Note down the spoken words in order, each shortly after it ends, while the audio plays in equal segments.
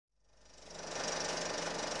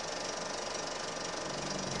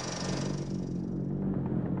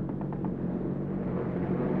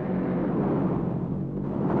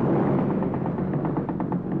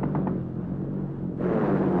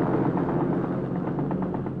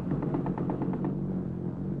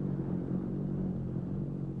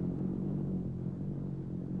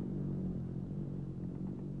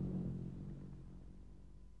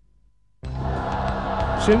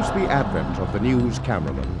Since the advent of the news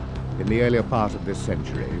cameraman in the earlier part of this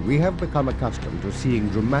century, we have become accustomed to seeing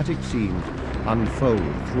dramatic scenes unfold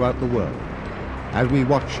throughout the world as we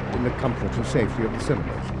watch in the comfort and safety of the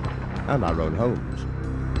cinemas and our own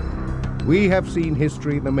homes. We have seen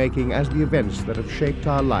history in the making as the events that have shaped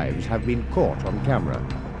our lives have been caught on camera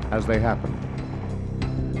as they happened.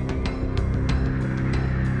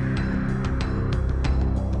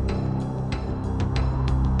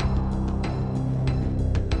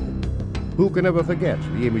 Who can ever forget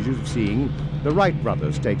the images of seeing the Wright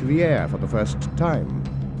brothers take to the air for the first time,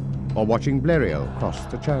 or watching Blériot cross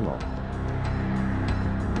the Channel?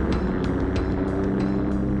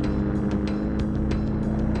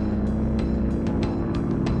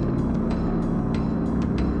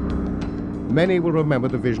 Many will remember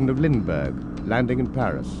the vision of Hindenburg landing in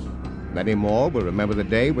Paris. Many more will remember the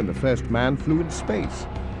day when the first man flew in space,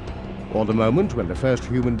 or the moment when the first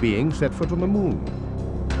human being set foot on the moon.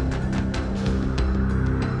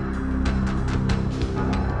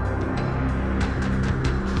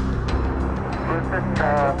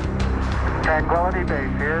 Tranquility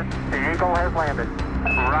Base here. The Eagle has landed.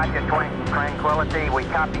 Roger, Tranquility. We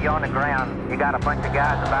copy you on the ground. You got a bunch of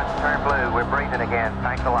guys about to turn blue. We're breathing again.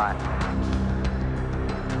 Thanks a lot.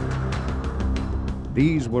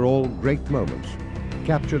 These were all great moments,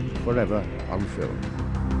 captured forever on film.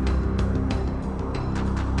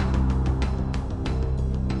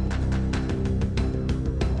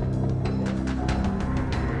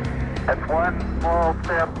 That's one small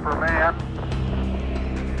step for man,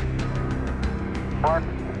 one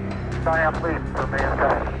giant leap for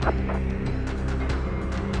mankind.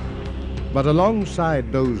 But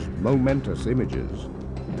alongside those momentous images,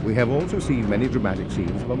 we have also seen many dramatic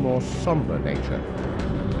scenes of a more somber nature.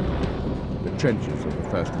 The trenches of the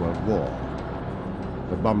First World War,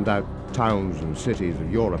 the bombed-out towns and cities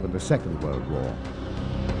of Europe in the Second World War,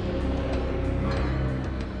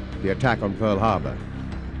 the attack on Pearl Harbor,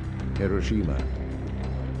 Hiroshima.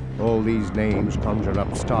 All these names conjure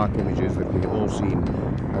up stark images that we have all seen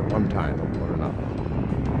at one time or another.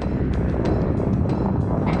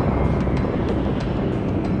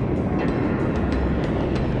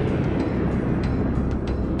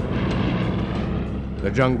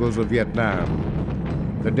 The jungles of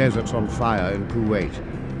Vietnam, the deserts on fire in Kuwait.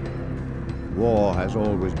 War has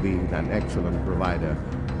always been an excellent provider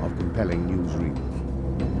of compelling newsreels.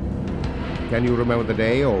 Can you remember the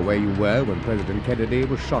day or where you were when President Kennedy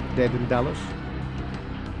was shot dead in Dallas?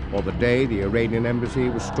 Or the day the Iranian embassy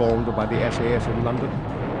was stormed by the SAS in London?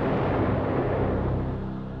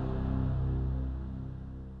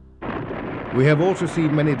 We have also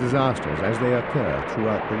seen many disasters as they occur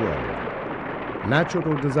throughout the world.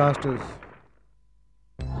 Natural disasters,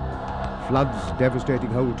 floods devastating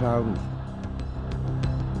whole towns,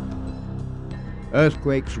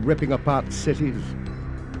 earthquakes ripping apart cities,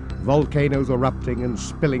 volcanoes erupting and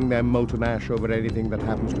spilling their molten ash over anything that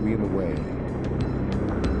happens to be in the way.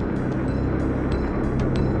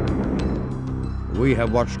 We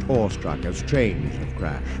have watched awestruck as trains have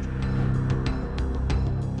crashed,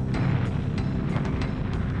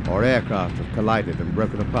 or aircraft have collided and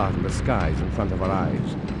broken apart in the skies in front of our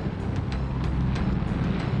eyes.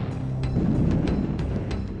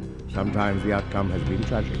 Sometimes the outcome has been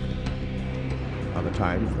tragic. Other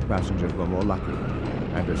times the passengers were more lucky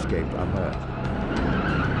and escaped unhurt.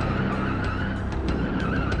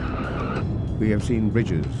 We have seen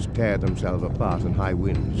bridges tear themselves apart in high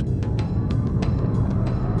winds.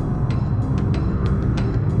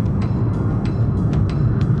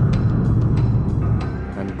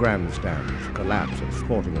 And grandstands collapse at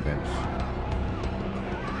sporting events.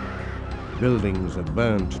 Buildings have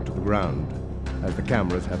burned to the ground as the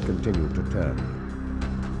cameras have continued to turn.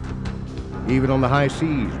 Even on the high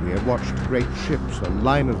seas, we have watched great ships and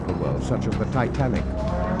liners of the world, such as the Titanic,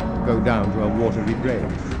 go down to a watery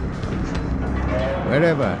grave.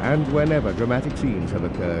 Wherever and whenever dramatic scenes have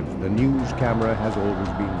occurred, the news camera has always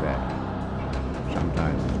been there.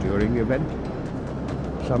 Sometimes during the event,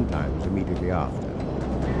 sometimes immediately after.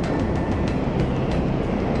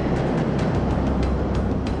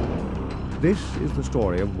 This is the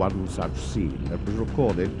story of one such scene that was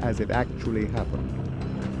recorded as it actually happened.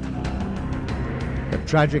 A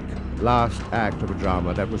tragic last act of a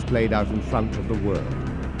drama that was played out in front of the world,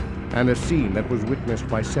 and a scene that was witnessed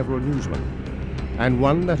by several newsmen, and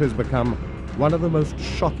one that has become one of the most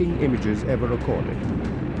shocking images ever recorded: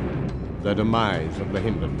 the demise of the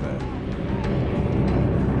Hindenburg.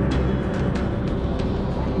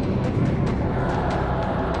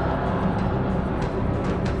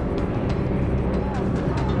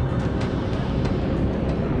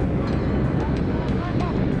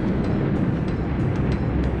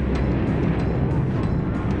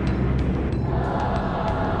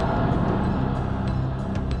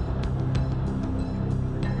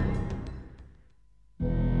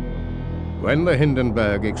 When the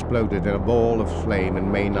Hindenburg exploded in a ball of flame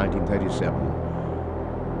in May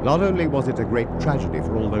 1937, not only was it a great tragedy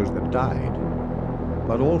for all those that died,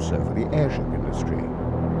 but also for the airship industry.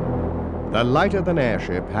 The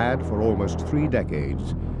lighter-than-airship had, for almost 3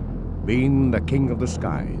 decades, been the king of the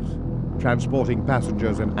skies, transporting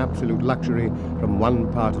passengers in absolute luxury from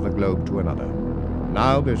one part of the globe to another.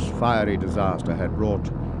 Now this fiery disaster had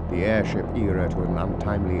brought the airship era to an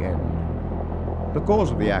untimely end. The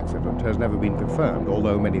cause of the accident has never been confirmed,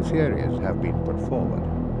 although many theories have been put forward,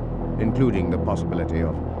 including the possibility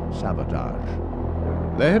of sabotage.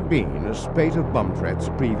 There had been a spate of bomb threats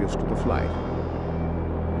previous to the flight,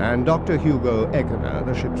 and Dr. Hugo Eckener,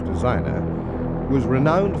 the ship's designer, was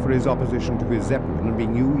renowned for his opposition to his Zeppelin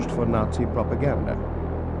being used for Nazi propaganda,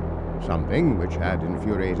 something which had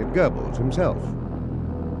infuriated Goebbels himself,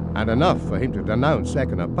 and enough for him to denounce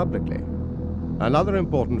Eckener publicly. Another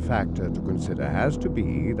important factor to consider has to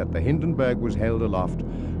be that the Hindenburg was held aloft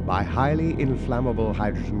by highly inflammable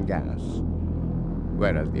hydrogen gas,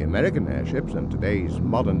 whereas the American airships and today's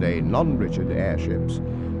modern-day non-rigid airships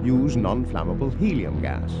use non-flammable helium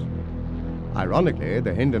gas. Ironically,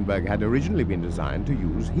 the Hindenburg had originally been designed to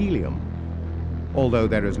use helium, although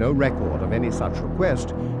there is no record of any such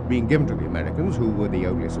request being given to the Americans, who were the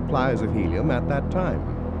only suppliers of helium at that time.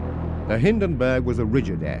 The Hindenburg was a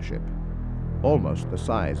rigid airship, almost the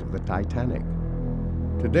size of the Titanic.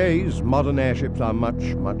 Today's modern airships are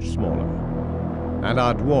much, much smaller, and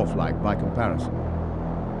are dwarf-like by comparison.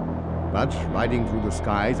 But riding through the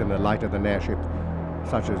skies in a lighter-than-airship,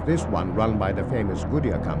 such as this one run by the famous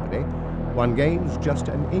Goodyear Company, one gains just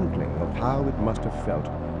an inkling of how it must have felt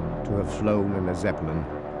to have flown in a Zeppelin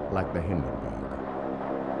like the Hindenburg.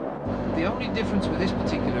 The only difference with this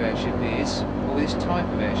particular airship is, or this type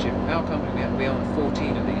of airship, our company we own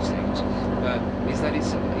 14 of these things, is that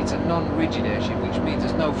it's a non-rigid airship, which means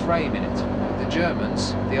there's no frame in it. The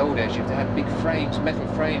Germans, the old airship, they had big frames, metal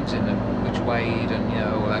frames in them, which weighed and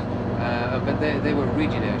all that. But they were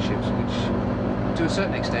rigid airships, which, to a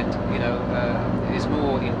certain extent, is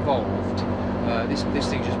more involved. This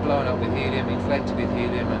thing's just blown up with helium, inflated with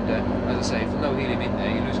helium, and as I say, if there's no helium in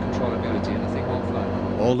there, you lose controllability and the thing won't fly.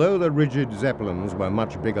 Although the rigid Zeppelins were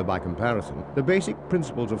much bigger by comparison, the basic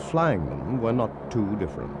principles of flying them were not too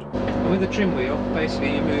different. With the trim wheel, basically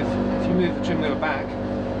if you move the trim wheel back,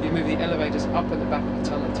 you move the elevators up at the back of the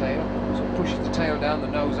tunnel tail, so it pushes the tail down, the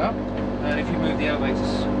nose up, and if you move the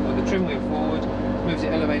elevators with the trim wheel forward, it moves the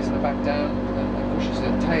elevators in the back down, and pushes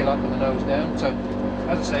the tail up and the nose down. So,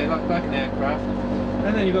 as I say, like an aircraft.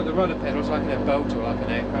 And then you've got the rudder pedals like in a boat or like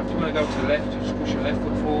an aircraft. If you want to go to the left, you just push your left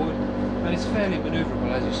foot forward. And it's fairly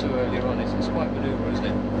manoeuvrable, as you saw earlier on. It's quite manoeuvrable, isn't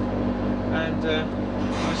it? And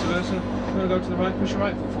vice versa. If you want to go to the right, push your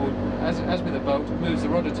right foot forward. As with the boat, it moves the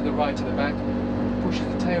rudder to the right at the back, pushes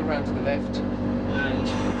the tail round to the left, and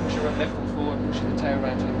push your left foot forward, pushes the tail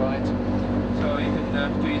round to the right. So you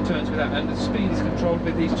can do your turns with that. And the speed is controlled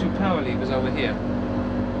with these 2 power levers over here.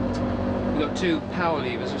 We've got 2 power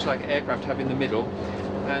levers, which like aircraft have in the middle,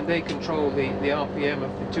 and they control the RPM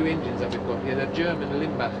of the 2 engines that we've got here. They're German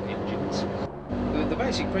Limbach engines. The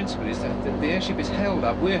basic principle is that the airship is held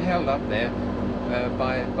up, we're held up there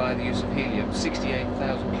by the use of helium.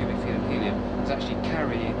 68,000 cubic feet of helium is actually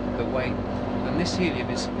carrying the weight, and this helium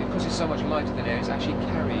is, because it's so much lighter than air, it's actually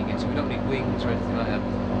carrying it, so we don't need wings or anything like that.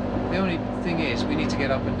 The only thing is we need to get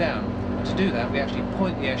up and down. To do that, we actually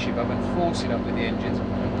point the airship up and force it up with the engines,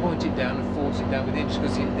 and point it down and force it down with the engines,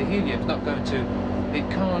 because the helium's not going to, it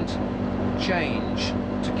can't change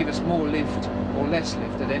to give us more lift or less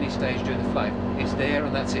lift at any stage during the flight. It's there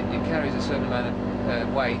and that's it. It carries a certain amount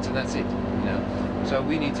of weight and that's it. So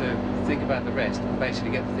we need to think about the rest and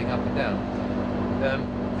basically get the thing up and down.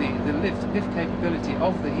 The lift capability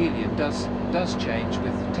of the helium does change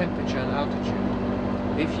with temperature and altitude.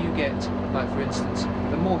 If you get, like for instance,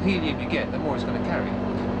 the more helium you get, the more it's going to carry.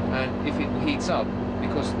 And if it heats up,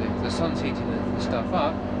 because the sun's heating the stuff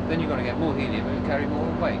up, then you're going to get more helium and carry more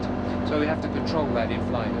weight. So we have to control that in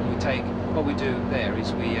flight, and what we do there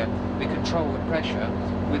is we control the pressure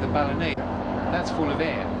with a ballonet. That's full of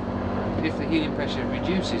air. If the helium pressure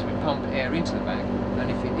reduces, we pump air into the bag,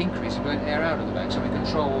 and if it increases, we let air out of the bag. So we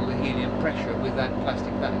control the helium pressure with that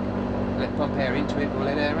plastic bag. Let pump air into it, or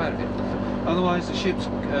let air out of it. Otherwise, the ship's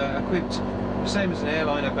equipped the same as an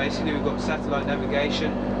airliner. Basically, we've got satellite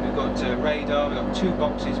navigation, we've got radar, we've got 2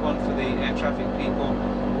 boxes, one for the air traffic people,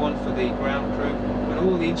 one for the ground crew, and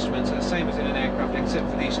all the instruments are the same as in an aircraft, except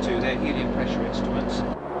for these 2. They're helium pressure instruments.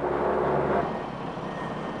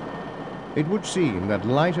 It would seem that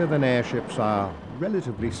lighter-than airships are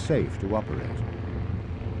relatively safe to operate.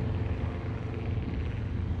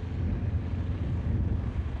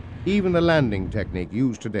 Even the landing technique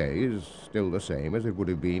used today is still the same as it would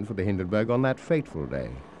have been for the Hindenburg on that fateful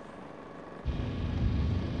day.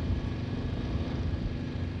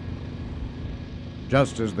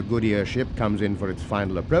 Just as the good airship comes in for its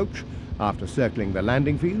final approach, after circling the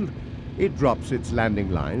landing field, it drops its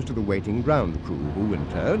landing lines to the waiting ground crew, who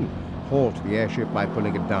in turn halt the airship by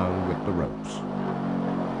pulling it down with the ropes.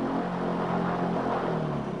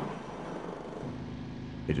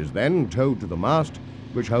 It is then towed to the mast,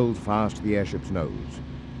 which holds fast to the airship's nose,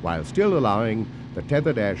 while still allowing the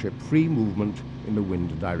tethered airship free movement in the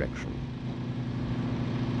wind direction.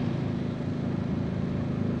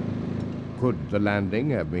 Could the landing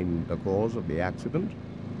have been the cause of the accident?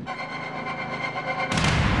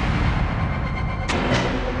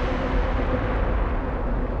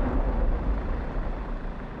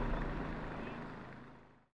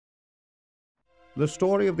 The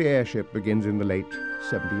story of the airship begins in the late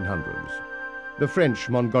 1700s. The French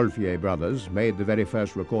Montgolfier brothers made the very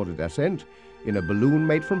first recorded ascent in a balloon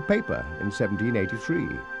made from paper in 1783.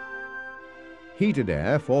 Heated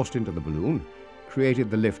air forced into the balloon created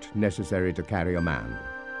the lift necessary to carry a man.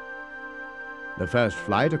 The first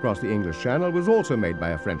flight across the English Channel was also made by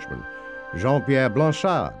a Frenchman, Jean-Pierre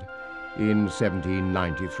Blanchard, in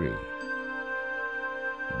 1793.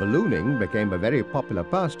 Ballooning became a very popular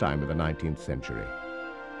pastime in the 19th century.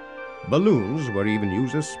 Balloons were even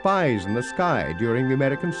used as spies in the sky during the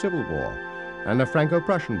American Civil War and the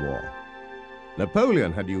Franco-Prussian War.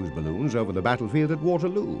 Napoleon had used balloons over the battlefield at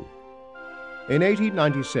Waterloo. In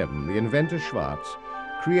 1897, the inventor Schwartz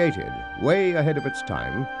created, way ahead of its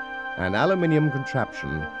time, an aluminium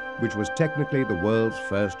contraption which was technically the world's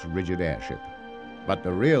first rigid airship. But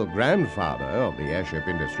the real grandfather of the airship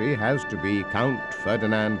industry has to be Count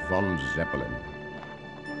Ferdinand von Zeppelin.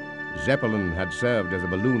 Zeppelin had served as a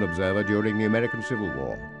balloon observer during the American Civil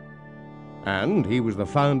War. And he was the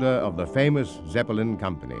founder of the famous Zeppelin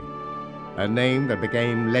Company, a name that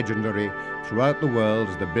became legendary throughout the world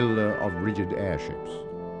as the builder of rigid airships.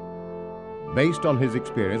 Based on his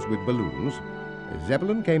experience with balloons,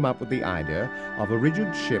 Zeppelin came up with the idea of a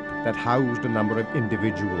rigid ship that housed a number of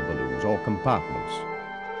individual balloons or compartments.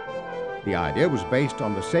 The idea was based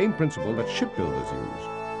on the same principle that shipbuilders use,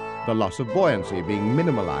 the loss of buoyancy being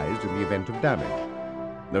minimalized in the event of damage.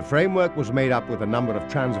 The framework was made up with a number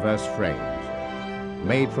of transverse frames,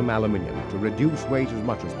 made from aluminium to reduce weight as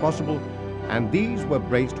much as possible, and these were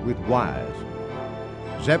braced with wires.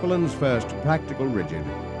 Zeppelin's first practical rigid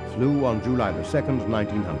flew on July the 2nd,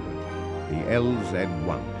 1900. The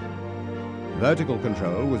LZ-1. Vertical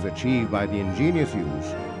control was achieved by the ingenious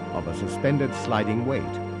use of a suspended sliding weight.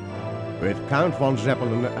 With Count von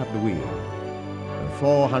Zeppelin at the wheel, the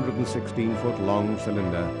 416-foot-long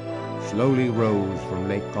cylinder slowly rose from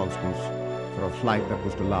Lake Constance for a flight that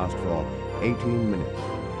was to last for 18 minutes.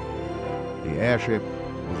 The airship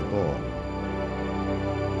was born.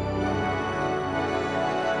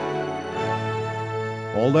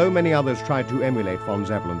 Although many others tried to emulate von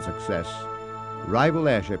Zeppelin's success, rival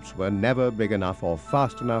airships were never big enough or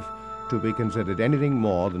fast enough to be considered anything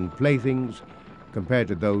more than playthings compared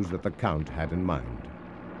to those that the Count had in mind.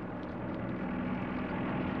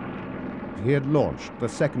 He had launched the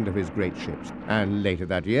second of his great ships, and later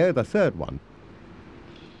that year, the third one.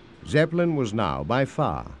 Zeppelin was now, by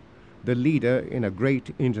far, the leader in a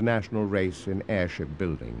great international race in airship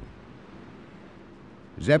building.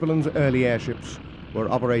 Zeppelin's early airships were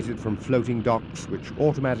operated from floating docks which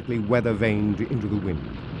automatically weather-vaned into the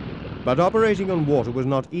wind. But operating on water was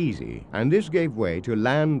not easy, and this gave way to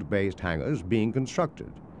land-based hangars being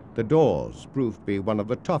constructed. The doors proved to be one of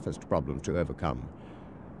the toughest problems to overcome,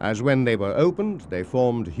 as when they were opened, they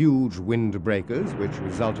formed huge wind breakers which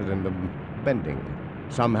resulted in them bending.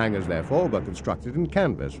 Some hangars, therefore, were constructed in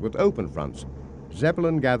canvas with open fronts.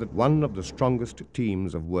 Zeppelin gathered one of the strongest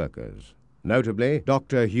teams of workers, notably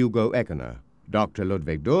Dr. Hugo Eckener, Dr.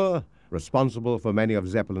 Ludwig Durr, responsible for many of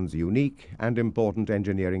Zeppelin's unique and important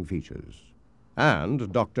engineering features,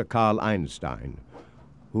 and Dr. Carl Einstein,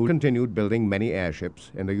 who continued building many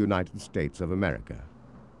airships in the United States of America.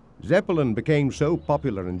 Zeppelin became so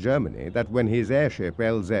popular in Germany that when his airship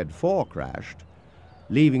LZ-4 crashed,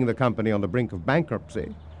 leaving the company on the brink of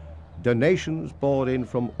bankruptcy, donations poured in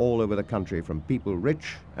from all over the country from people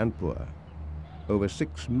rich and poor. Over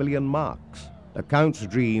 6 million marks. The Count's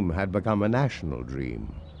dream had become a national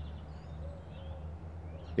dream.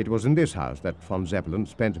 It was in this house that von Zeppelin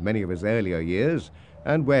spent many of his earlier years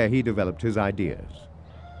and where he developed his ideas.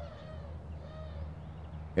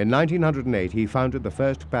 In 1908, he founded the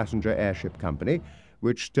first passenger airship company,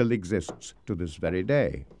 which still exists to this very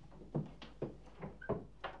day.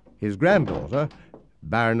 His granddaughter,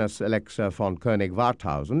 Baroness Alexa von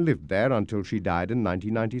Koenig-Warthausen lived there until she died in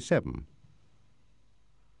 1997.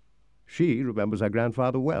 She remembers her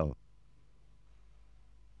grandfather well.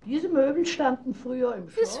 This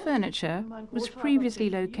furniture was previously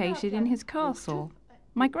located in his castle.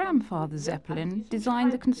 My grandfather, Zeppelin,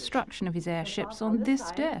 designed the construction of his airships on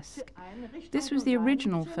this desk. This was the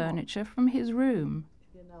original furniture from his room.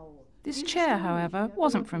 This chair, however,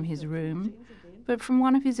 wasn't from his room, but from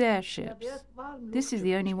one of his airships. This is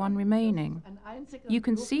the only one remaining. You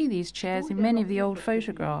can see these chairs in many of the old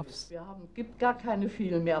photographs.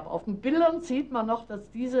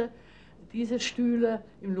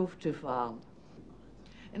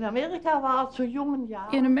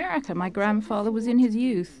 In America, my grandfather was in his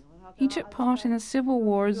youth. He took part in the Civil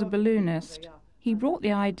War as a balloonist. He brought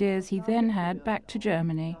the ideas he then had back to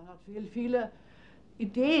Germany.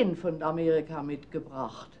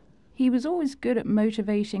 He was always good at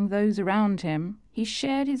motivating those around him. He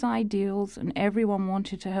shared his ideals and everyone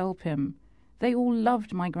wanted to help him. They all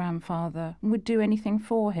loved my grandfather and would do anything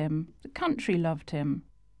for him. The country loved him.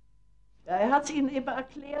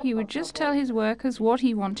 He would just tell his workers what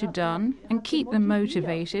he wanted done and keep them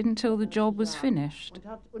motivated until the job was finished.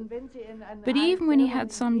 But even when he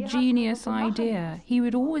had some genius idea, he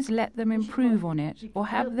would always let them improve on it or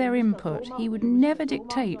have their input. He would never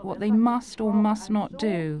dictate what they must or must not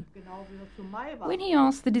do. When he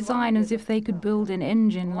asked the designers if they could build an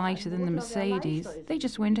engine lighter than the Mercedes, they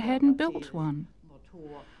just went ahead and built one.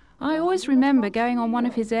 I always remember going on one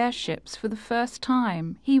of his airships for the first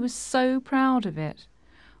time. He was so proud of it.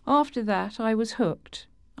 After that, I was hooked.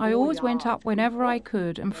 I always went up whenever I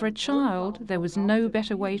could, and for a child, there was no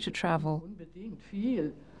better way to travel.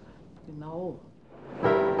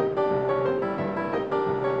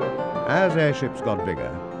 As airships got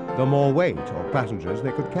bigger, the more weight or passengers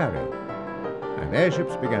they could carry, and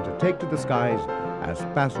airships began to take to the skies as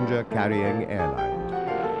passenger-carrying airlines.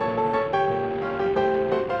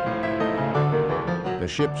 The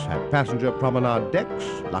ships had passenger promenade decks,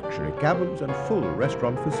 luxury cabins, and full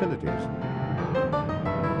restaurant facilities.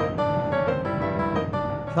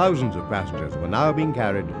 Thousands of passengers were now being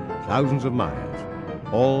carried thousands of miles,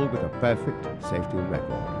 all with a perfect safety record.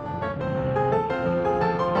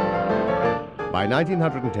 By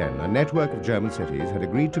 1910, a network of German cities had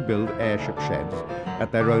agreed to build airship sheds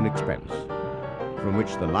at their own expense, from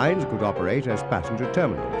which the lines could operate as passenger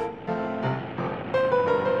terminals.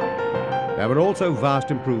 There were also vast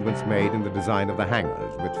improvements made in the design of the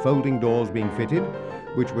hangars, with folding doors being fitted,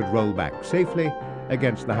 which would roll back safely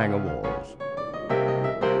against the hangar walls.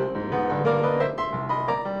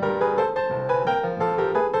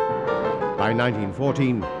 By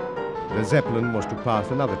 1914, the Zeppelin was to pass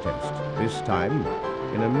another test, this time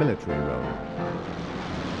in a military role.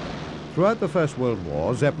 Throughout the First World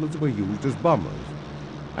War, Zeppelins were used as bombers,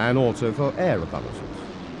 and also for air reconnaissance.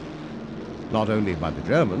 Not only by the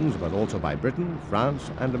Germans, but also by Britain,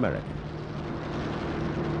 France, and America.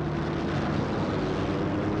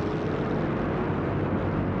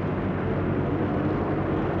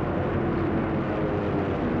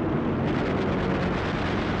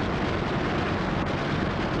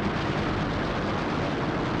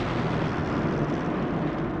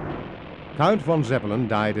 Count von Zeppelin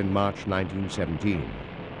died in March 1917,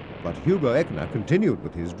 but Hugo Echner continued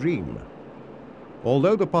with his dream.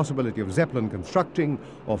 Although the possibility of Zeppelin constructing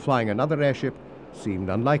or flying another airship seemed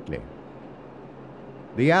unlikely.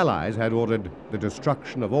 The Allies had ordered the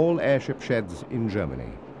destruction of all airship sheds in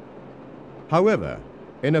Germany. However,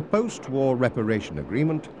 in a post-war reparation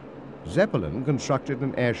agreement, Zeppelin constructed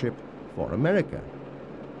an airship for America,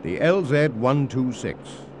 the LZ-126,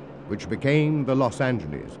 which became the Los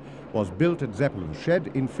Angeles, was built at Zeppelin's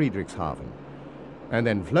shed in Friedrichshafen, and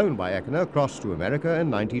then flown by Echner across to America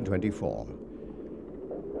in 1924.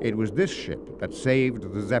 It was this ship that saved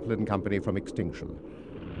the Zeppelin Company from extinction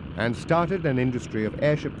and started an industry of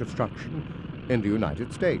airship construction in the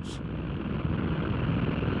United States.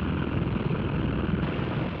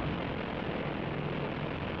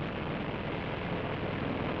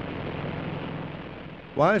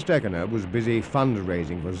 Whilst Echner was busy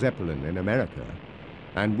fundraising for Zeppelin in America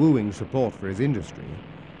and wooing support for his industry,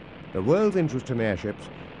 the world's interest in airships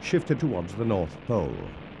shifted towards the North Pole.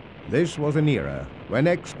 This was an era when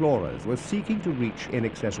explorers were seeking to reach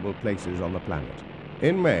inaccessible places on the planet.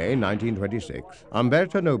 In May 1926,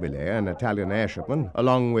 Umberto Nobile, an Italian airshipman,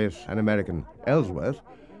 along with an American Ellsworth,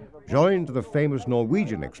 joined the famous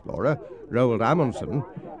Norwegian explorer Roald Amundsen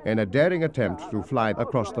in a daring attempt to fly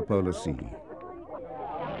across the Polar Sea.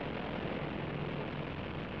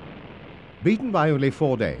 Beaten by only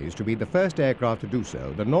 4 days to be the first aircraft to do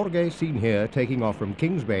so, the Norge seen here taking off from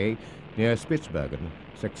Kings Bay near Spitsbergen,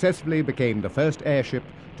 successfully became the first airship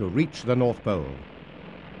to reach the North Pole.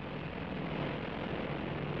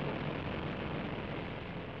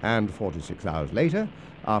 And 46 hours later,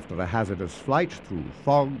 after a hazardous flight through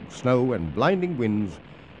fog, snow and blinding winds,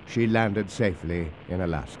 she landed safely in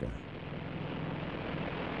Alaska.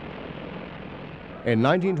 In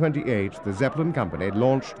 1928, the Zeppelin Company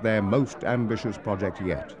launched their most ambitious project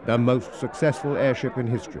yet, the most successful airship in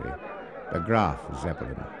history, the Graf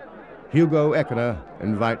Zeppelin. Hugo Eckener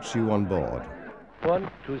invites you on board. I want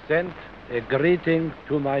to send a greeting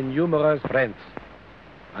to my numerous friends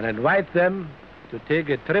and invite them to take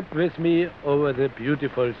a trip with me over the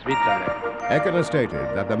beautiful Switzerland. Eckener stated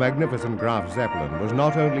that the magnificent Graf Zeppelin was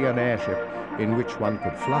not only an airship in which one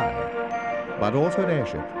could fly, but also an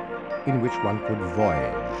airship in which one could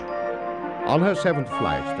voyage. On her 7th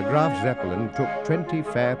flight, the Graf Zeppelin took 20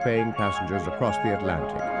 fare-paying passengers across the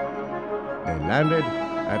Atlantic. They landed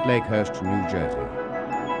at Lakehurst, New Jersey.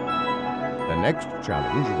 The next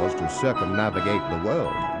challenge was to circumnavigate the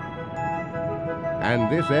world.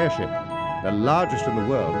 And this airship, the largest in the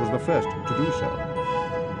world, was the first to do so,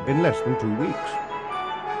 in less than 2 weeks.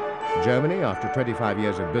 Germany, after 25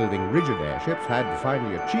 years of building rigid airships, had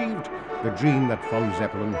finally achieved the dream that von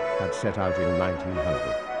Zeppelin had set out in 1900.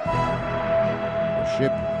 A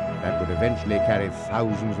ship that would eventually carry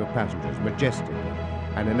thousands of passengers, majestic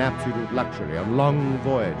and in absolute luxury on long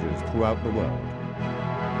voyages throughout the world.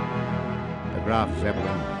 The Graf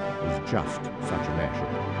Zeppelin was just such an airship.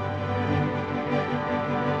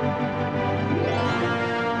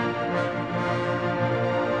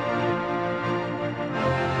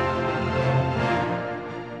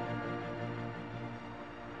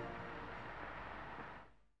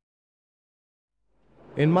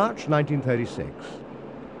 In March 1936,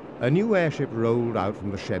 a new airship rolled out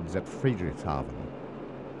from the sheds at Friedrichshafen,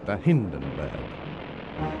 the Hindenburg.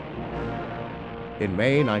 In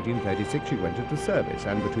May 1936, she went into service,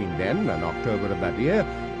 and between then and October of that year,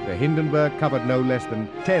 the Hindenburg covered no less than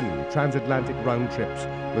 10 transatlantic round trips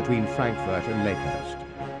between Frankfurt and Lakehurst.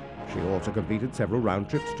 She also completed several round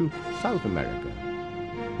trips to South America.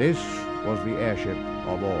 This was the airship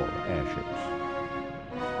of all airships.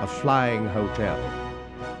 A flying hotel,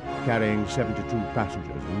 carrying 72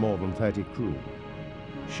 passengers and more than 30 crew.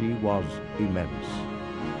 She was immense.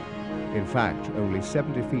 In fact, only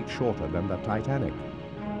 70 feet shorter than the Titanic.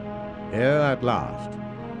 Here at last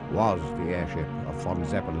was the airship of von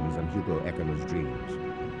Zeppelin's and Hugo Eckener's dreams.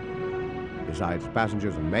 Besides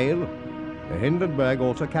passengers and mail, the Hindenburg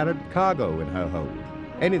also carried cargo in her hold.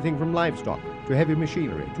 Anything from livestock to heavy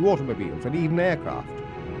machinery to automobiles and even aircraft.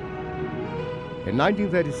 In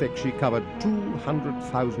 1936, she covered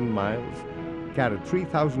 200,000 miles, carried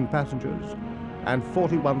 3,000 passengers, and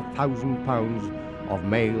 41,000 pounds of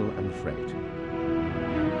mail and freight.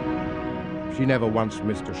 She never once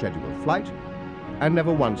missed a scheduled flight, and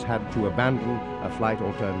never once had to abandon a flight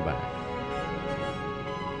or turn back.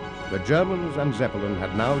 The Germans and Zeppelin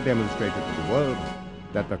had now demonstrated to the world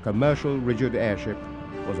that the commercial rigid airship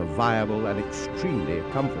was a viable and extremely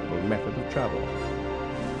comfortable method of travel.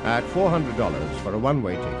 At $400 for a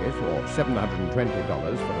one-way ticket or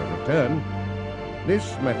 $720 for a return,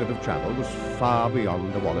 this method of travel was far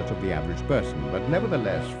beyond the wallet of the average person, but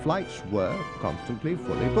nevertheless flights were constantly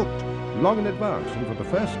fully booked, long in advance, and for the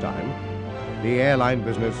first time, the airline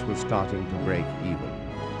business was starting to break even.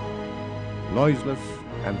 Noiseless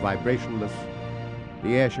and vibrationless,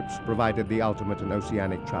 the airships provided the ultimate in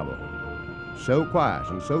oceanic travel. So quiet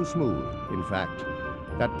and so smooth, in fact,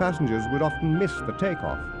 that passengers would often miss the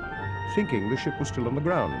takeoff, thinking the ship was still on the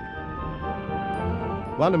ground.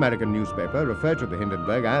 One American newspaper referred to the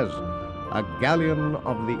Hindenburg as a galleon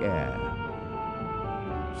of the air.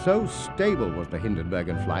 So stable was the Hindenburg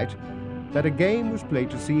in flight that a game was played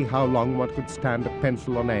to see how long one could stand a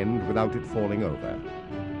pencil on end without it falling over.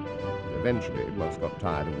 Eventually, most got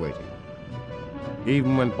tired of waiting.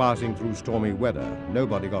 Even when passing through stormy weather,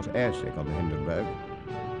 nobody got airsick on the Hindenburg.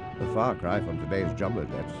 A far cry from today's jumbo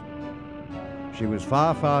jets. She was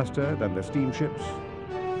far faster than the steamships,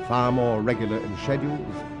 far more regular in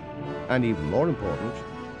schedules, and even more important,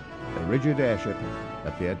 the rigid airship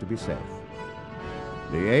appeared to be safe.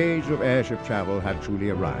 The age of airship travel had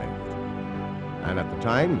truly arrived, and at the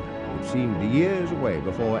time, it seemed years away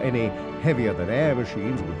before any heavier-than-air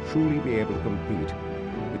machines would truly be able to compete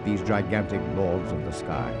with these gigantic lords of the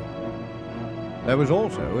sky. There was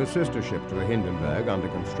also a sister ship to the Hindenburg under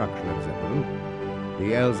construction at Zeppelin,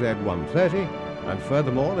 the LZ-130, and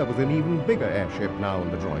furthermore there was an even bigger airship now on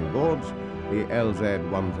the drawing boards, the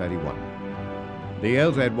LZ-131. The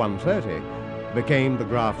LZ-130 became the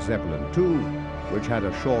Graf Zeppelin II, which had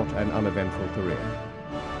a short and uneventful career.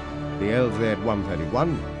 the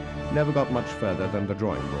LZ-131 never got much further than the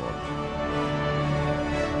drawing board.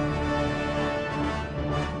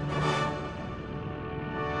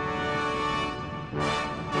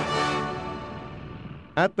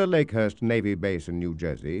 At the Lakehurst Navy Base in New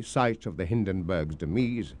Jersey, site of the Hindenburg's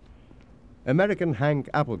demise, American Hank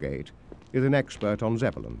Applegate is an expert on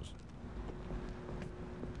Zeppelins.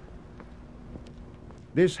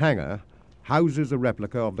 This hangar houses a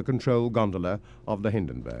replica of the control gondola of the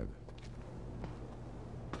Hindenburg.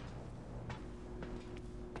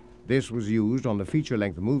 This was used on the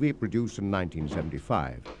feature-length movie produced in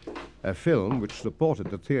 1975, a film which supported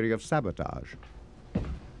the theory of sabotage.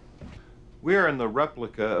 We are in the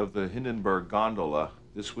replica of the Hindenburg gondola.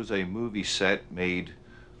 This was a movie set made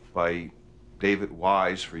by David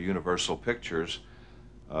Wise for Universal Pictures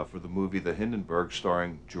for the movie The Hindenburg,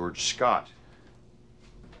 starring George Scott.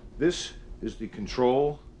 This is the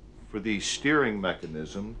control for the steering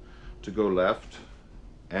mechanism to go left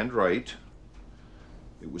and right.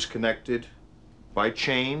 It was connected by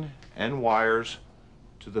chain and wires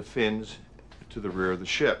to the fins to the rear of the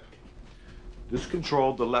ship. This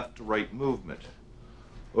controlled the left to right movement.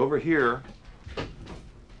 Over here,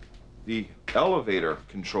 the elevator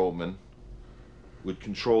controlman would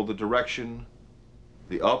control the direction,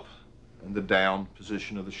 the up and the down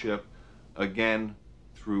position of the ship, again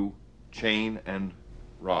through chain and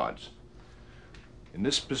rods. In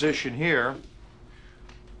this position here,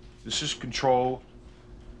 this is control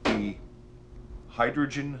the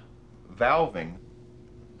hydrogen valving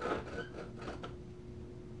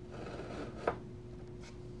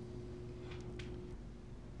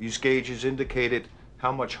These gauges indicated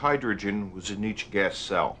how much hydrogen was in each gas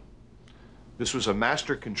cell. This was a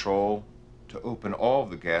master control to open all of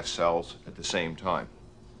the gas cells at the same time.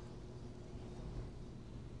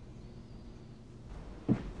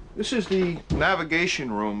 This is the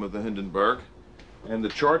navigation room of the Hindenburg, and the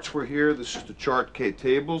charts were here. This is the chart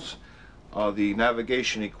tables, the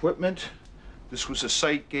navigation equipment. This was a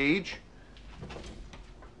sight gauge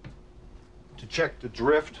to check the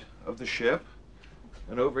drift of the ship.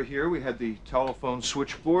 And over here we had the telephone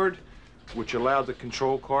switchboard, which allowed the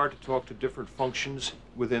control card to talk to different functions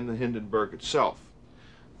within the Hindenburg itself.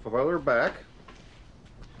 Farther back,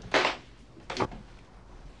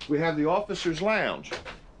 we have the officer's lounge.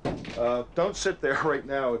 Don't sit there right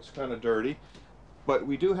now, it's kind of dirty. But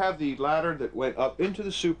we do have the ladder that went up into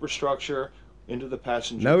the superstructure, into the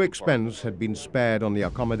passenger No compartment. expense had been spared on the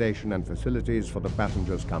accommodation and facilities for the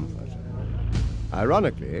passengers' comfort.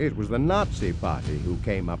 Ironically, it was the Nazi Party who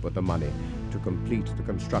came up with the money to complete the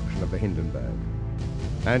construction of the Hindenburg.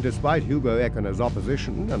 And despite Hugo Eckener's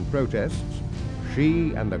opposition and protests,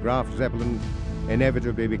 she and the Graf Zeppelin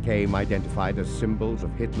inevitably became identified as symbols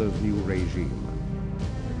of Hitler's new regime.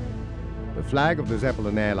 The flag of the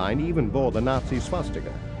Zeppelin airline even bore the Nazi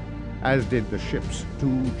swastika, as did the ship's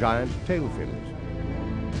two giant tail fins.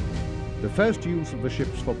 The first use of the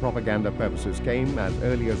ships for propaganda purposes came as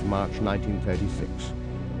early as March 1936,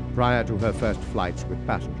 prior to her first flights with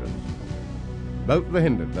passengers. Both the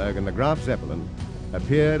Hindenburg and the Graf Zeppelin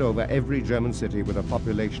appeared over every German city with a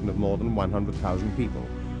population of more than 100,000 people,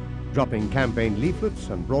 dropping campaign leaflets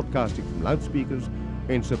and broadcasting from loudspeakers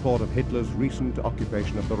in support of Hitler's recent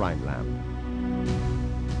occupation of the Rhineland.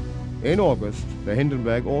 In August, the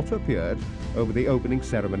Hindenburg also appeared over the opening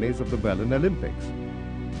ceremonies of the Berlin Olympics,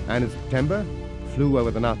 and in September flew over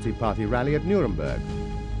the Nazi Party rally at Nuremberg.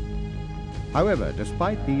 However,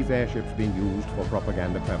 despite these airships being used for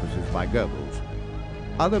propaganda purposes by Goebbels,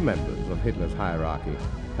 other members of Hitler's hierarchy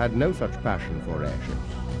had no such passion for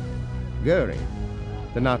airships. Goering,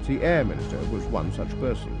 the Nazi air minister, was one such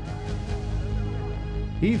person.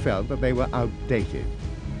 He felt that they were outdated,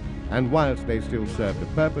 and whilst they still served a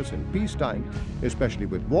purpose in peacetime, especially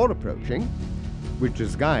with war approaching, which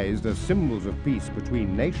disguised as symbols of peace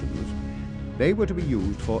between nations, they were to be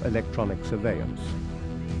used for electronic surveillance.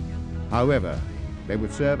 However, they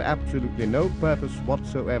would serve absolutely no purpose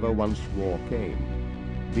whatsoever once war came,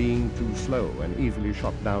 being too slow and easily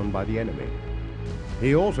shot down by the enemy.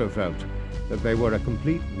 He also felt that they were a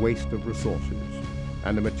complete waste of resources,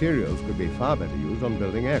 and the materials could be far better used on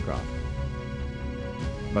building aircraft.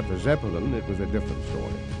 But for Zeppelin, it was a different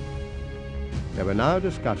story. They were now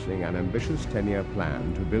discussing an ambitious 10-year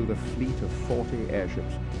plan to build a fleet of 40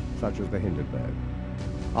 airships such as the Hindenburg,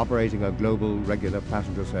 operating a global regular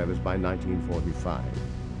passenger service by 1945,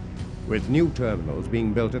 with new terminals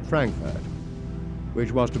being built at Frankfurt,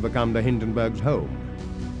 which was to become the Hindenburg's home,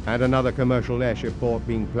 and another commercial airship port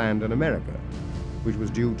being planned in America, which was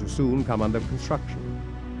due to soon come under construction.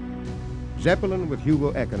 Zeppelin with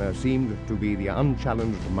Hugo Eckener seemed to be the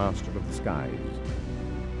unchallenged master of the skies.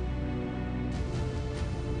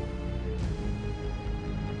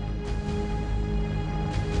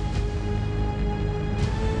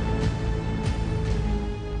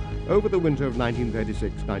 Over the winter of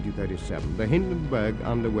 1936-1937, the Hindenburg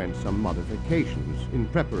underwent some modifications in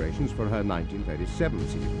preparations for her 1937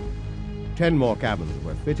 season. 10 more cabins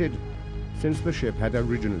were fitted. Since the ship had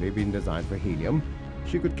originally been designed for helium,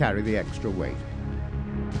 she could carry the extra weight.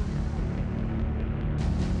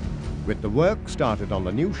 With the work started on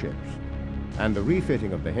the new ships and the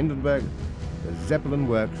refitting of the Hindenburg, the Zeppelin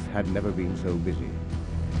works had never been so busy.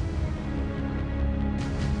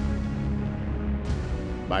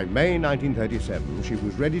 By May 1937, she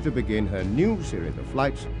was ready to begin her new series of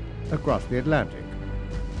flights across the Atlantic.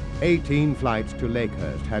 18 flights to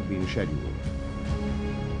Lakehurst had been scheduled.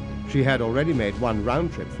 She had already made one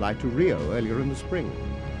round-trip flight to Rio earlier in the spring.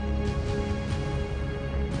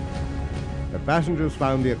 The passengers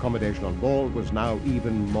found the accommodation on board was now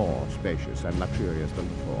even more spacious and luxurious than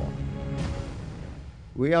before.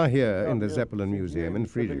 We are here in the Zeppelin Museum in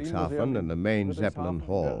Friedrichshafen in the main Zeppelin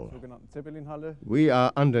Hall. We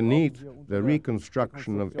are underneath the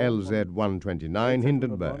reconstruction of LZ-129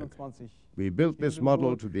 Hindenburg. We built this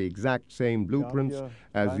model to the exact same blueprints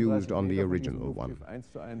as used on the original one.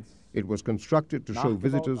 It was constructed to show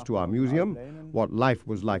visitors to our museum what life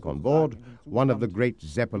was like on board one of the great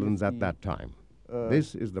Zeppelins at that time.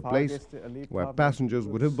 This is the place where passengers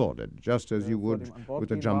would have boarded, just as you would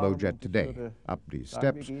with a jumbo jet today, up these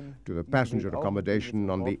steps to the passenger accommodation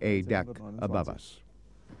on the A deck above us.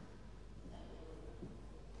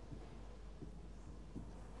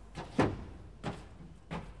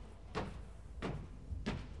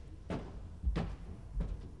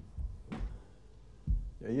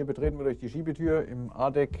 Hier betreten wir durch die Schiebetür im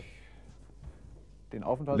A-Deck.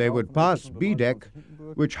 They would pass B deck,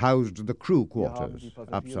 which housed the crew quarters,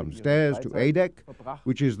 up some stairs to A deck,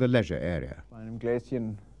 which is the leisure area.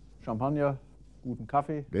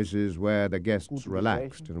 This is where the guests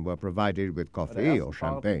relaxed and were provided with coffee or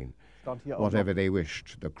champagne. Whatever they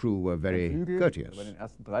wished, the crew were very courteous.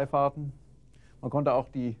 Man konnte auch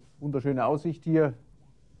die wunderschöne Aussicht hier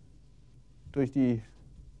durch die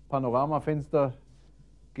Panoramafenster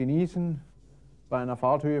genießen.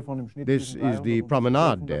 This is the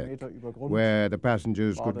promenade deck, where the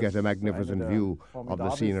passengers could get a magnificent view of the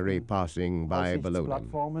scenery passing by below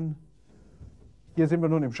them. Hier sind wir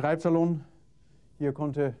nun im Schreibsalon. Hier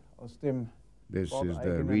konnte aus dem This is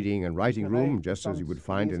the reading and writing room, just as you would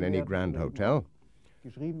find in any grand hotel.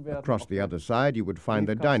 Across the other side, you would find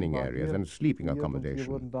the dining areas and sleeping accommodation.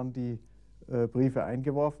 Hier wurden dann die Briefe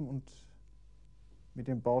eingeworfen und mit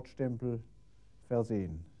dem Bordstempel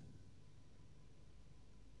versehen.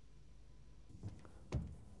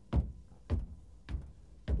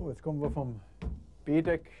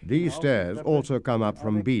 These stairs also come up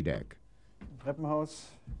from B deck.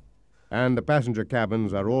 And the passenger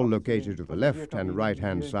cabins are all located to the left and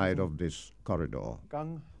right-hand side of this corridor.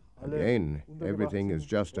 Again, everything is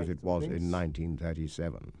just as it was in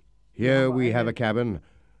 1937. Here we have a cabin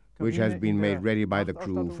which has been made ready by the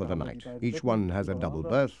crew for the night. Each one has a double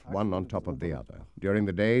berth, one on top of the other. During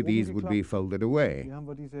the day, these would be folded away.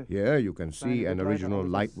 Here you can see an original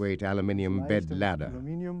lightweight aluminium bed ladder.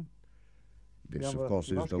 This, of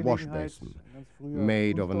course, is the wash basin,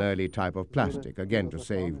 made of an early type of plastic, again to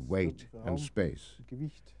save weight and space.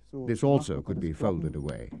 This also could be folded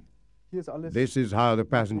away. This is how the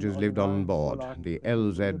passengers lived on board the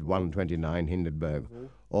LZ-129 Hindenburg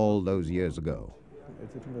all those years ago.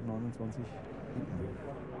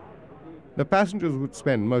 The passengers would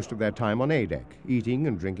spend most of their time on A deck, eating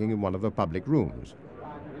and drinking in one of the public rooms.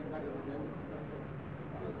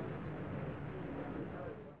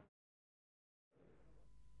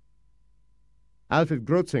 Alfred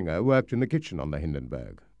Grotzinger worked in the kitchen on the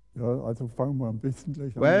Hindenburg.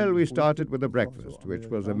 Well, we started with a breakfast, which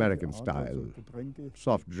was American style.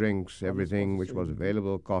 Soft drinks, everything which was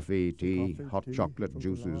available, coffee, tea, hot chocolate,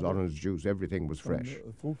 juices, orange juice, everything was fresh.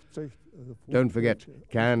 Don't forget,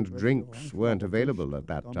 canned drinks weren't available at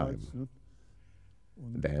that time.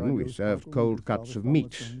 Then we served cold cuts of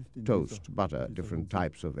meat, toast, butter, different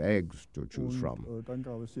types of eggs to choose from.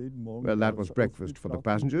 Well, that was breakfast for the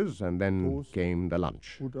passengers, and then came the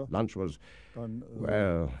lunch. Lunch was,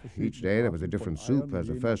 well, each day there was a different soup as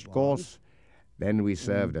a first course. Then we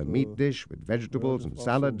served a meat dish with vegetables and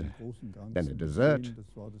salad, then a dessert,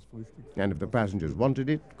 and if the passengers wanted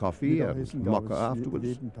it, coffee and mocha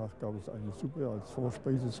afterwards.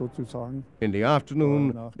 In the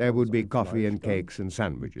afternoon, there would be coffee and cakes and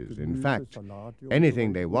sandwiches. In fact,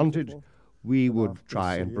 anything they wanted, we would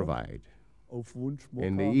try and provide.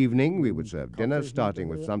 In the evening, we would serve dinner, starting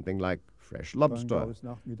with something like fresh lobster,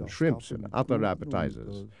 and shrimps and other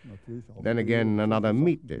appetizers. Then again, another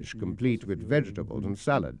meat dish, complete with vegetables and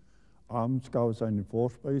salad.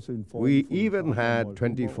 We even had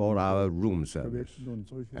 24-hour room service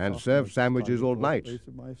and served sandwiches all night.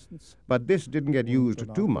 But this didn't get used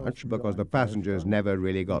too much because the passengers never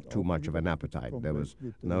really got too much of an appetite. There was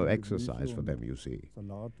no exercise for them, you see.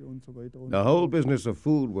 The whole business of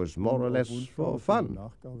food was more or less for fun,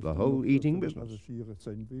 the whole eating business.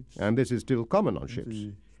 And this is still common on ships.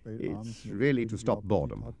 It's really to stop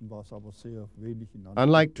boredom.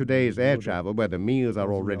 Unlike today's air travel, where the meals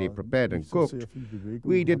are already prepared and cooked,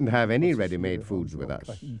 we didn't have any ready-made foods with us.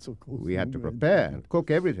 We had to prepare and cook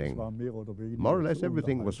everything. More or less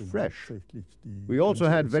everything was fresh. We also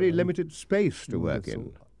had very limited space to work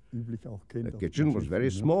in. The kitchen was very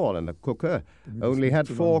small and the cooker only had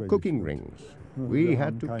 4 cooking rings. We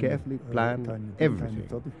had to carefully plan everything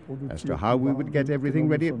as to how we would get everything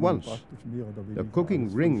ready at once. The cooking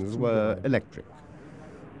rings were electric.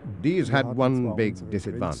 These had one big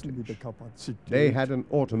disadvantage. They had an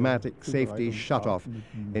automatic safety shut-off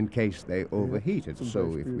in case they overheated,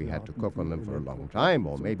 so if we had to cook on them for a long time,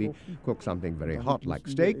 or maybe cook something very hot like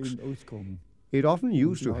steaks, it often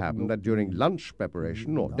used to happen that during lunch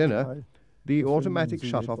preparation or dinner, the automatic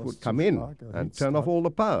shut-off would come in and turn off all the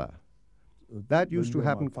power. That used to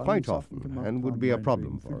happen quite often and would be a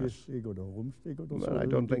problem for us. Well, I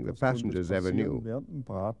don't think the passengers ever knew.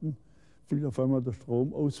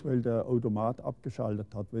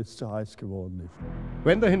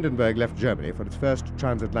 When the Hindenburg left Germany for its first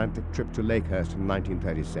transatlantic trip to Lakehurst in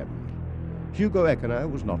 1937, Hugo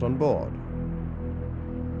Eckener was not on board.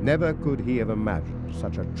 Never could he have imagined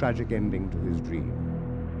such a tragic ending to his dream.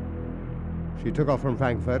 She took off from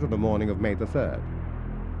Frankfurt on the morning of May the 3rd.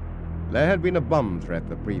 There had been a bomb threat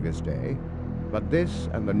the previous day, but this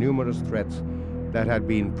and the numerous threats that had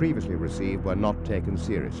been previously received were not taken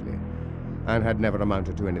seriously and had never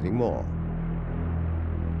amounted to anything more.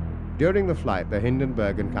 During the flight, the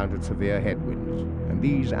Hindenburg encountered severe headwinds, and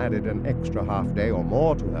these added an extra half-day or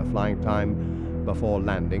more to her flying time before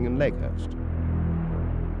landing in Lakehurst.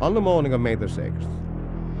 On the morning of May the 6th,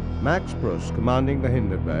 Max Pruss, commanding the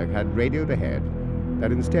Hindenburg, had radioed ahead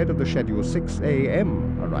that instead of the scheduled 6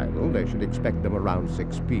 a.m. arrival, they should expect them around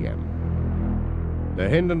 6 p.m. The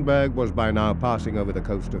Hindenburg was by now passing over the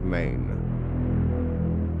coast of Maine.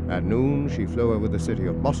 At noon, she flew over the city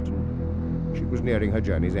of Boston. She was nearing her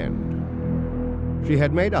journey's end. She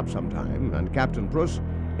had made up some time, and Captain Pruss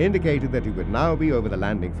indicated that he would now be over the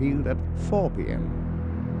landing field at 4 p.m.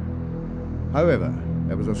 However,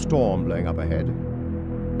 there was a storm blowing up ahead,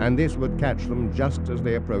 and this would catch them just as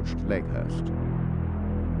they approached Lakehurst.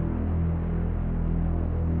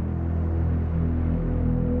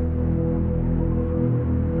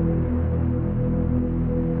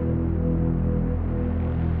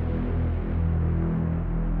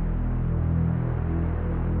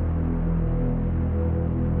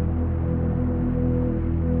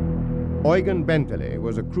 Eugen Bentley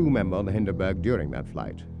was a crew member on the Hindenburg during that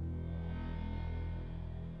flight.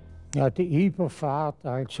 The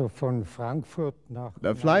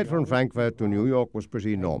flight from Frankfurt to New York was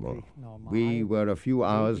pretty normal. We were a few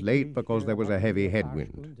hours late because there was a heavy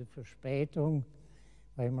headwind.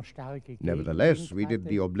 Nevertheless, we did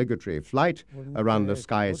the obligatory flight around the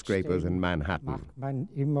skyscrapers in Manhattan.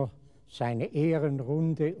 Seine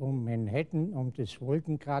Ehrenrunde Manhattan, das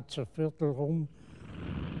Wolkenkratzer-Viertel rum.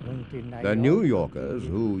 The New Yorkers,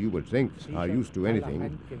 who you would think are used to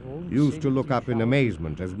anything, used to look up in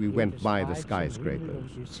amazement as we went by the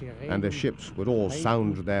skyscrapers, and the ships would all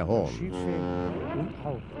sound their horns.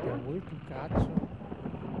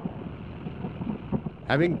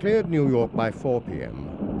 Having cleared New York by 4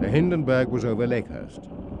 p.m., the Hindenburg was over Lakehurst.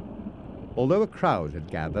 Although a crowd had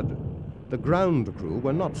gathered, the ground crew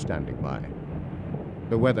were not standing by.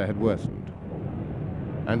 The weather had worsened,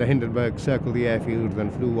 and the Hindenburg circled the airfield,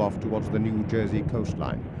 then flew off towards the New Jersey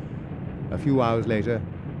coastline. A few hours later,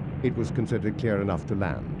 it was considered clear enough to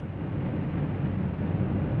land.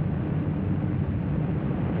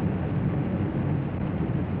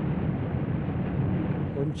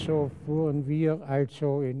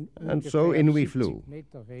 And so in we flew,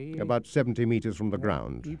 about 70 meters from the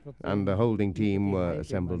ground, and the holding team were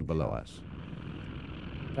assembled below us.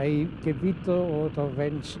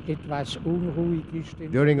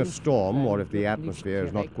 During a storm, or if the atmosphere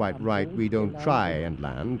is not quite right, we don't try and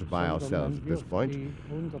land by ourselves at this point.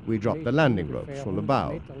 We drop the landing ropes from the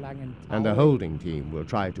bow, and the holding team will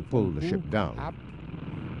try to pull the ship down.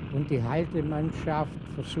 Und die Haltemannschaft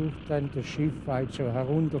versucht dann das Schiff also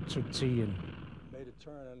herunterzuziehen.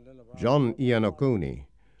 John Iannocone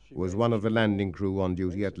was one of the landing crew on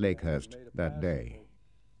duty at Lakehurst that day.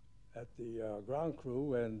 at the ground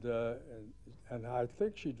crew, and I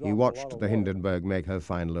think she dropped He watched the water. Hindenburg make her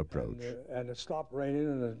final approach. And it stopped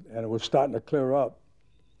raining, and it was starting to clear up.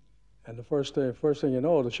 And the first thing you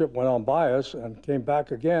know, the ship went on by us and came back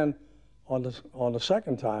again on the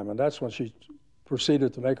second time, and that's when she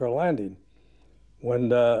proceeded to make her landing. When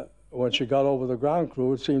she got over the ground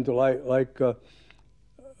crew, it seemed to like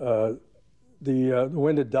the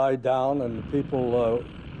wind had died down, and the people,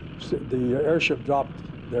 the airship dropped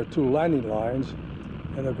their 2 landing lines,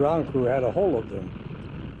 and the ground crew had a hold of them.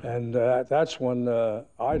 And that's when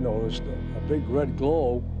I noticed a big red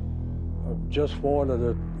glow just forward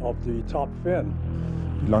of the top fin.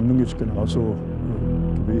 Die Landung ist genauso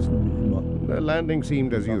gewesen wie immer. The landing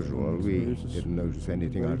seemed as usual. We didn't notice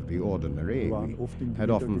anything out of the ordinary. We had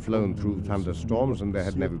often flown through thunderstorms and there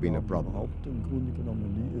had never been a problem.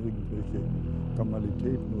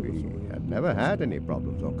 We had never had any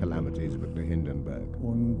problems or calamities with the Hindenburg.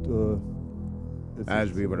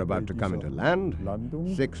 As we were about to come into land,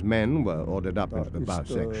 6 men were ordered up into the bow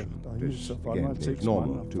section. This again is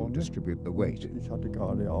normal to distribute the weight.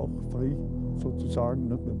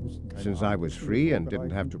 Since I was free and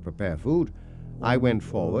didn't have to prepare food, I went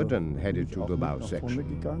forward and headed to the bow section.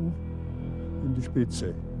 In die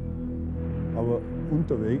Spitze. Aber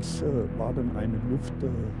unterwegs war dann eine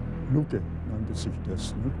Luftluke, nannte sich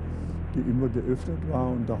das, ne? Die immer geöffnet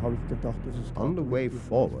war, und da habe ich gedacht, das ist on the way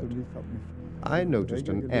forward, I noticed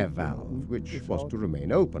an air valve, which was to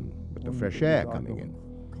remain open, with the fresh air coming in.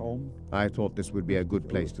 I thought this would be a good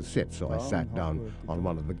place to sit, so I sat down on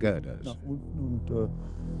one of the girders.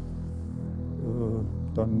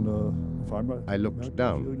 I looked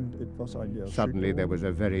down. Suddenly there was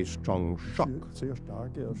a very strong shock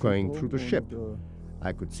going through the ship.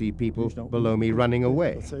 I could see people below me running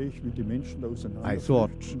away. I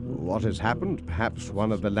thought, what has happened? Perhaps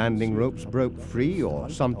one of the landing ropes broke free or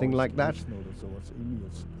something like that.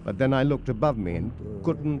 But then I looked above me and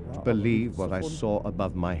couldn't believe what I saw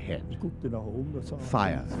above my head.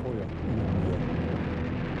 Fire.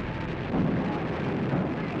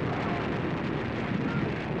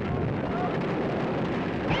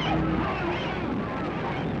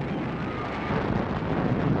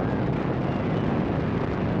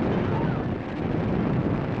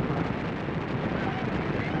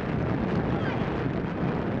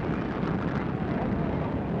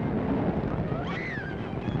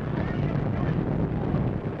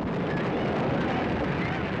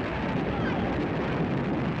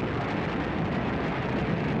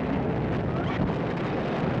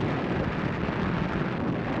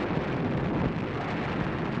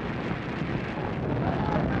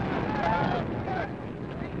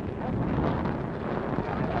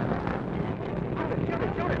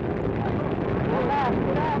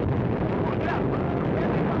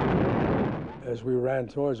 As we ran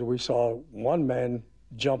towards it, we saw one man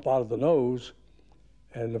jump out of the nose,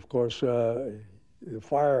 and of course the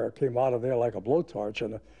fire came out of there like a blowtorch,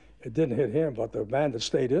 and it didn't hit him, but the man that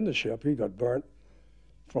stayed in the ship, he got burnt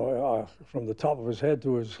from the top of his head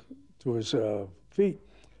to his feet,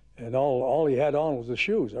 and all he had on was the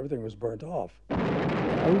shoes. Everything was burnt off.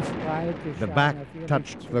 The back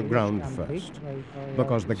touched the ground first,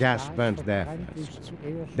 because the gas burnt there first.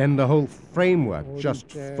 Then the whole framework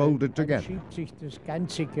just folded together.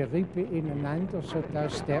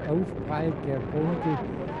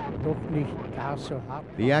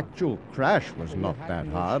 The actual crash was not that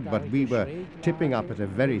hard, but we were tipping up at a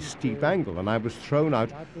very steep angle, and I was thrown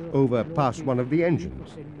out over past one of the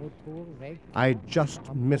engines. I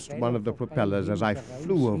just missed one of the propellers as I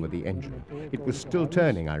flew over the engine. It was still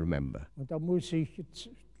turning, I remember. And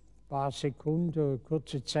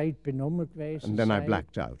then I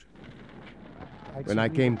blacked out. When I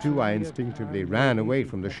came to, I instinctively ran away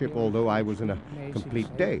from the ship, although I was in a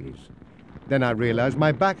complete daze. Then I realized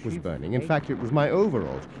my back was burning. In fact, it was my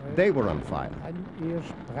overalls. They were on fire.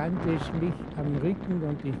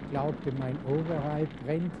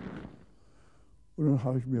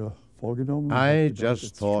 I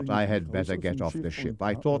just thought I had better get off the ship.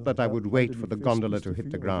 I thought that I would wait for the gondola to hit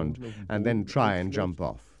the ground and then try and jump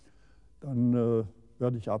off.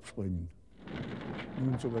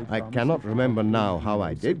 I cannot remember now how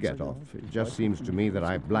I did get off. It just seems to me that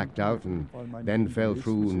I blacked out and then fell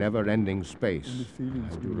through never-ending space.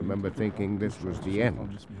 I do remember thinking this was the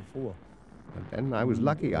end. And then I was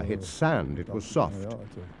lucky. I hit sand. It was soft.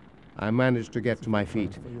 I managed to get to my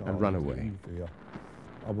feet and run away.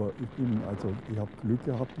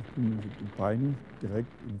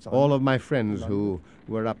 All of my friends who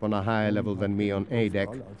were up on a higher level than me on A deck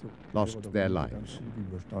lost their lives.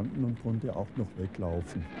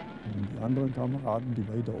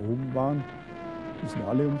 die sind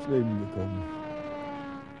alle ums Leben gekommen.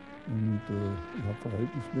 Und ich habe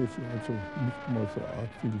verhältnismäßig also nicht mal so arg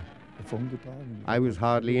viel davongetragen. I was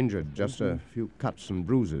hardly injured, just a few cuts and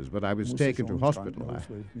bruises, but I was taken to hospital.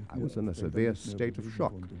 I was in a severe state of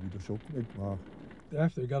shock.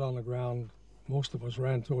 After we got on the ground, most of us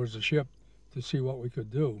ran towards the ship to see what we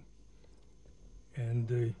could do.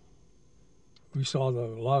 And we saw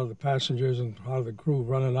a lot of the passengers and part of the crew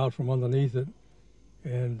running out from underneath it.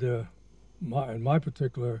 And in my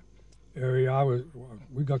particular area,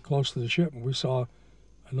 we got close to the ship and we saw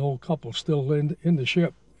an old couple still in the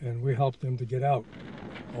ship, and we helped them to get out.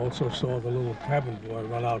 Also saw the little cabin boy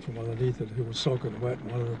run out from underneath it, who was soaking wet.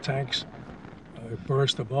 One of the tanks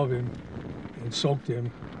burst above him and soaked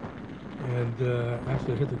him. And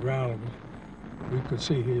after it hit the ground, we could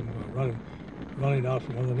see him running out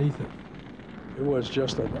from underneath it. It was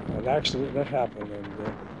just an accident that happened, and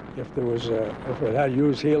if it had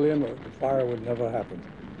used helium, the fire would never happen.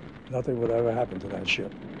 Nothing would ever happen to that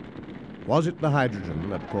ship. Was it the hydrogen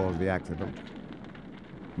that caused the accident?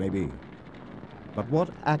 Maybe. But what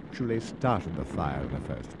actually started the fire in the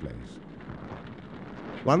first place?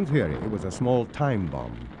 One theory was a small time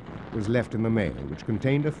bomb was left in the mail, which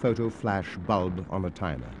contained a photo flash bulb on a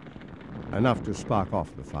timer, enough to spark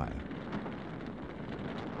off the fire.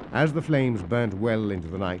 As the flames burnt well into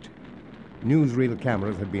the night, newsreel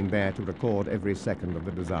cameras had been there to record every second of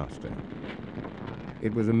the disaster.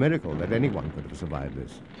 It was a miracle that anyone could have survived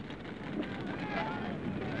this.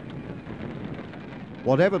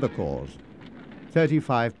 Whatever the cause,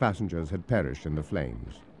 35 passengers had perished in the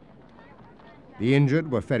flames. The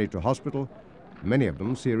injured were ferried to hospital, many of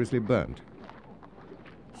them seriously burnt,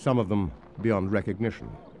 some of them beyond recognition.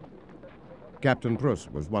 Captain Pruss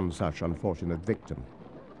was one such unfortunate victim.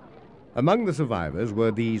 Among the survivors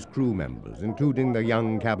were these crew members, including the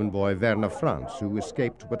young cabin boy Werner Franz, who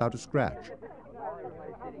escaped without a scratch.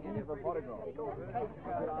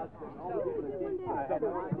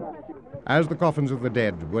 As the coffins of the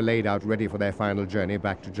dead were laid out ready for their final journey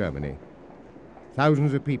back to Germany,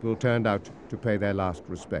 thousands of people turned out to pay their last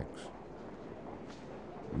respects.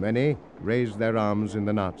 Many raised their arms in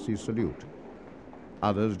the Nazi salute.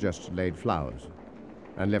 Others just laid flowers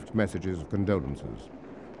and left messages of condolences.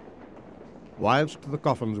 Whilst the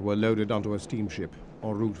coffins were loaded onto a steamship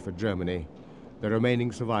en route for Germany, the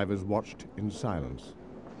remaining survivors watched in silence.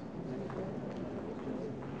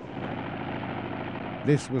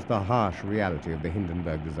 This was the harsh reality of the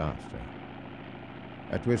Hindenburg disaster.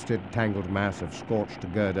 A twisted, tangled mass of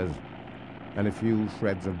scorched girders and a few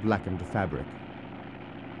shreds of blackened fabric.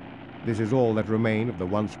 This is all that remained of the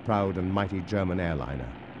once proud and mighty German airliner,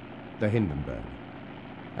 the Hindenburg,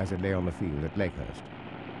 as it lay on the field at Lakehurst.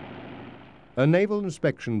 A naval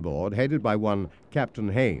inspection board, headed by one Captain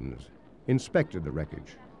Haynes, inspected the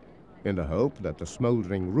wreckage, in the hope that the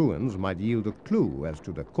smouldering ruins might yield a clue as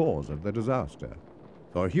to the cause of the disaster.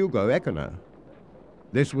 For Hugo Eckener,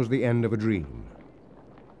 this was the end of a dream.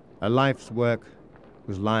 A life's work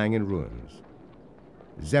was lying in ruins.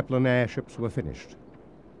 Zeppelin airships were finished.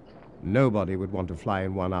 Nobody would want to fly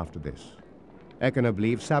in one after this. Eckener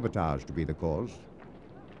believed sabotage to be the cause,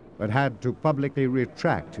 but had to publicly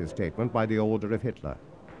retract his statement by the order of Hitler.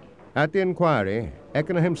 At the inquiry,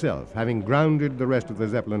 Eckener himself, having grounded the rest of the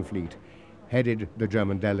Zeppelin fleet, headed the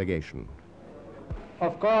German delegation.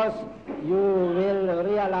 Of course, you will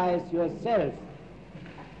realize yourself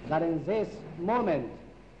that in this moment,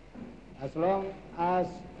 as long as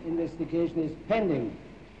investigation is pending,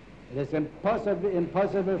 it is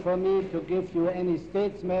impossible for me to give you any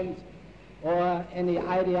statement or any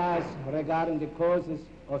ideas regarding the causes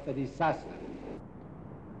of the disaster.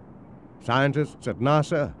 Scientists at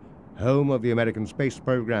NASA, home of the American space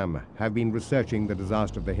program, have been researching the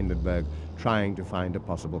disaster of the Hindenburg, trying to find a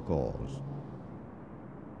possible cause.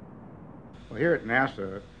 Well, here at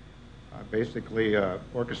NASA, basically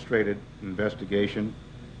orchestrated investigation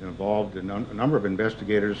involved a number of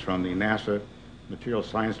investigators from the NASA Material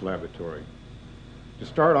Science Laboratory. To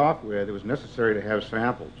start off with, it was necessary to have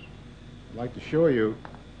samples. I'd like to show you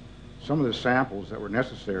some of the samples that were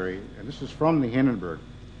necessary, and this is from the Hindenburg.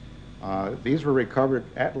 These were recovered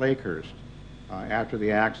at Lakehurst after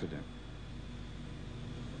the accident.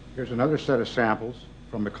 Here's another set of samples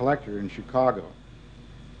from a collector in Chicago.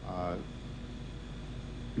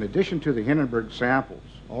 In addition to the Hindenburg samples,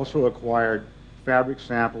 also acquired fabric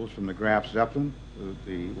samples from the Graf Zeppelin,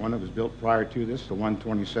 the one that was built prior to this, the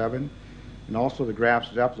 127, and also the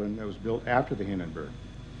Graf Zeppelin that was built after the Hindenburg.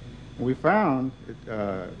 And we found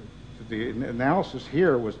the analysis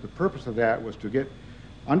here was, the purpose of that was to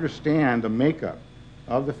understand the makeup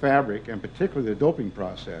of the fabric, and particularly the doping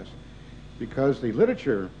process, because the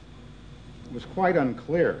literature was quite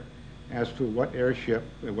unclear as to what airship,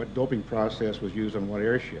 what doping process was used on what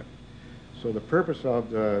airship. So the purpose of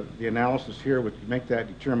the analysis here was to make that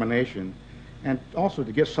determination and also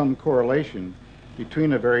to get some correlation between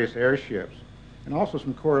the various airships and also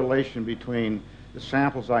some correlation between the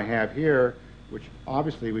samples I have here, which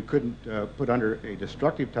obviously we couldn't put under a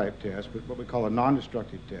destructive type test, but what we call a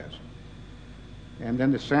non-destructive test. And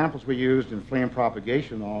then the samples we used in flame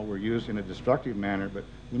propagation all were used in a destructive manner, but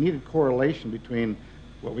we needed correlation between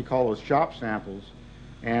what we call those shop samples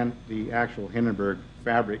and the actual Hindenburg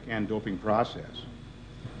fabric and doping process.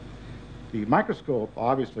 The microscope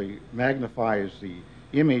obviously magnifies the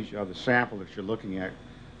image of the sample that you're looking at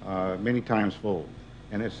many times fold.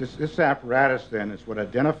 And it's this apparatus then is what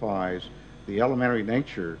identifies the elementary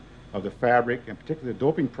nature of the fabric and particularly the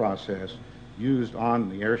doping process used on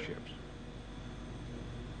the airships.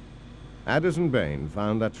 Addison Bain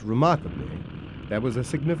found that, remarkably, there was a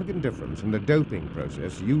significant difference in the doping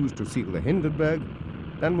process used to seal the Hindenburg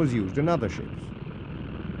than was used in other ships.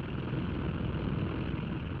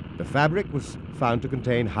 The fabric was found to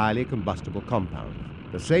contain highly combustible compounds.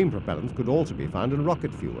 The same propellants could also be found in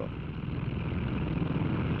rocket fuel.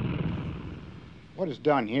 What is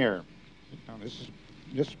done here,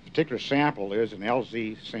 this particular sample is an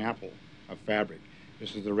LZ sample of fabric.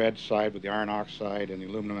 This is the red side with the iron oxide and the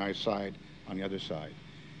aluminized side on the other side.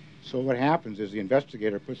 So what happens is the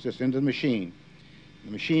investigator puts this into the machine.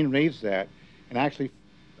 The machine reads that and actually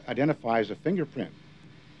identifies a fingerprint.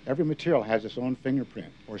 Every material has its own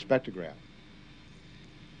fingerprint or spectrograph.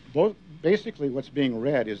 Basically what's being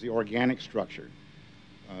read is the organic structure,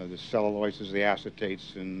 the celluloids, the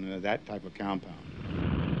acetates, and that type of compound.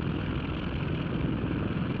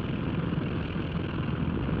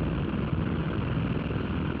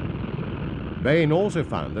 Bain also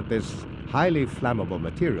found that this highly flammable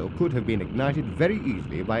material could have been ignited very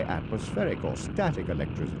easily by atmospheric or static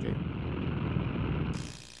electricity.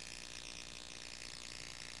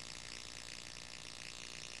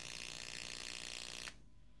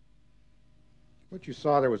 What you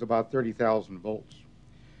saw there was about 30,000 volts.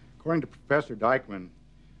 According to Professor Dykman,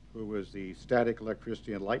 who was the static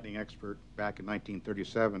electricity and lightning expert back in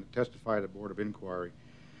 1937, testified at Board of Inquiry,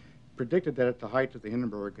 predicted that at the height of the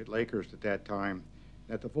Hindenburg at Lakehurst at that time,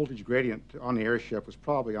 that the voltage gradient on the airship was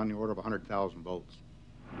probably on the order of 100,000 volts.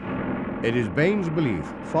 It is Bain's belief,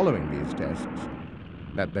 following these tests,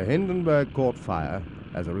 that the Hindenburg caught fire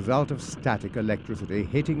as a result of static electricity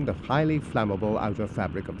hitting the highly flammable outer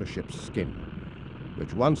fabric of the ship's skin,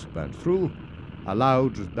 which once burnt through,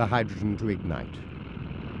 allowed the hydrogen to ignite.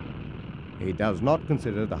 He does not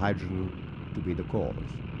consider the hydrogen to be the cause.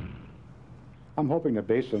 I'm hoping that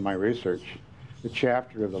based on my research, the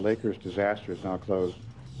chapter of the Lakehurst disaster is now closed.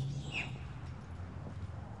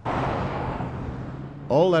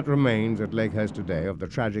 All that remains at Lakehurst today of the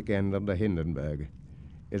tragic end of the Hindenburg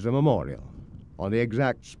is a memorial on the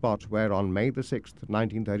exact spot where on May the 6th,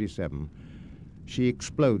 1937, she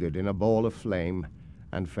exploded in a ball of flame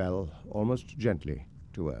and fell almost gently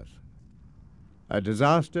to earth. A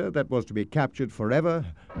disaster that was to be captured forever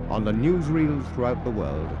on the newsreels throughout the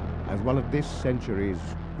world as one of this century's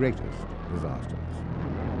greatest disasters.